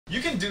You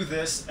can do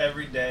this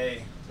every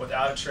day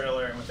without a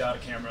trailer and without a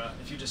camera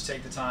if you just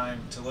take the time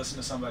to listen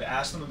to somebody,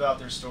 ask them about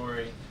their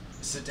story,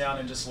 sit down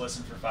and just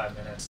listen for 5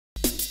 minutes.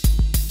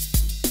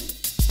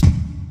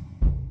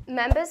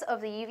 Members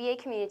of the UVA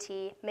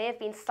community may have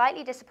been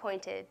slightly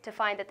disappointed to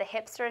find that the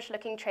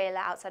hipsterish-looking trailer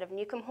outside of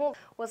Newcomb Hall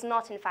was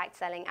not in fact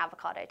selling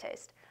avocado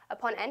toast.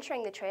 Upon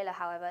entering the trailer,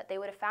 however, they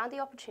would have found the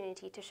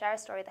opportunity to share a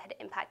story that had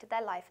impacted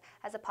their life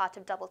as a part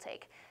of Double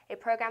Take, a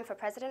program for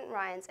President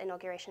Ryan's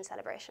inauguration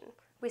celebration.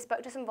 We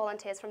spoke to some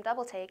volunteers from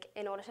Double Take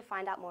in order to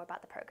find out more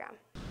about the program.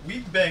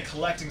 We've been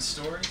collecting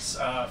stories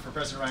for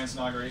President Ryan's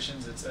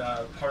inaugurations. It's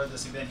part of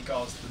this event he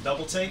calls the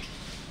Double Take.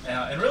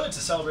 And really it's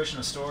a celebration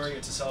of story,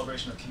 it's a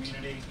celebration of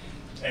community,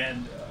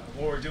 and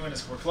what we're doing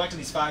is we're collecting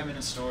these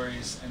 5-minute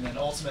stories, and then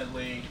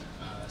ultimately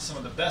some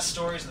of the best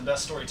stories and the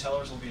best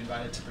storytellers will be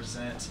invited to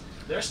present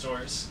their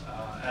stories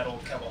at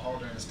Old Cabell Hall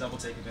during this Double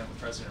Take event with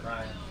President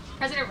Ryan.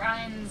 President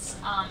Ryan's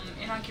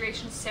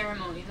inauguration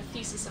ceremony, the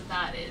thesis of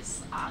that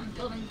is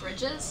building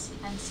bridges,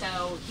 and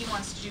so he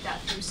wants to do that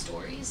through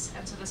stories,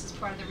 and so this is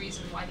part of the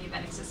reason why the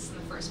event exists in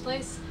the first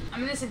place. I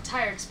mean, this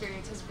entire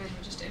experience has been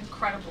just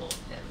incredible,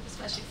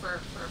 especially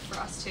for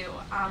us too.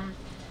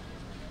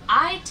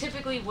 I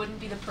typically wouldn't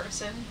be the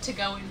person to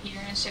go in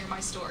here and share my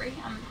story.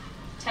 I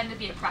tend to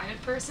be a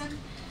private person,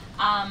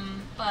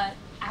 but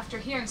after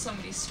hearing so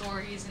many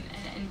stories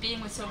and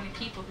being with so many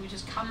people who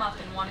just come up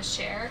and want to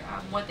share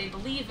what they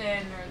believe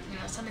in,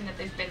 or something that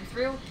they've been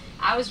through,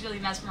 I was really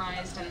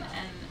mesmerized and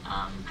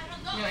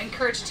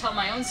encouraged to tell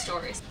my own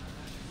stories.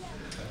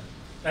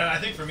 And I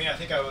think for me,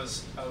 I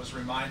was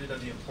reminded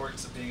of the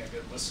importance of being a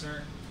good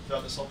listener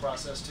throughout this whole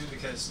process too,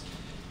 because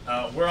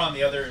we're on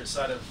the other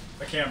side of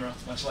a camera,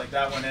 much like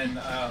that one, and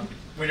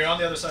when you're on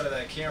the other side of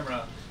that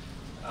camera,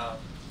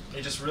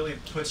 it just really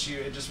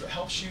it just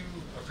helps you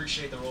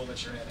appreciate the role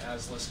that you're in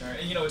as a listener.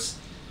 And it's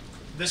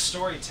this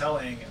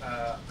storytelling,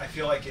 I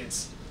feel like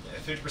it's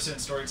 50%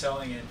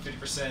 storytelling and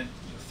 50%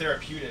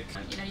 therapeutic.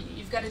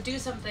 You've got to do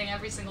something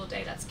every single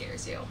day that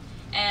scares you.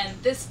 And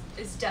this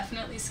is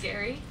definitely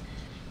scary,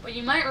 but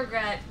you might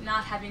regret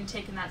not having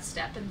taken that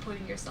step and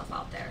putting yourself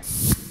out there.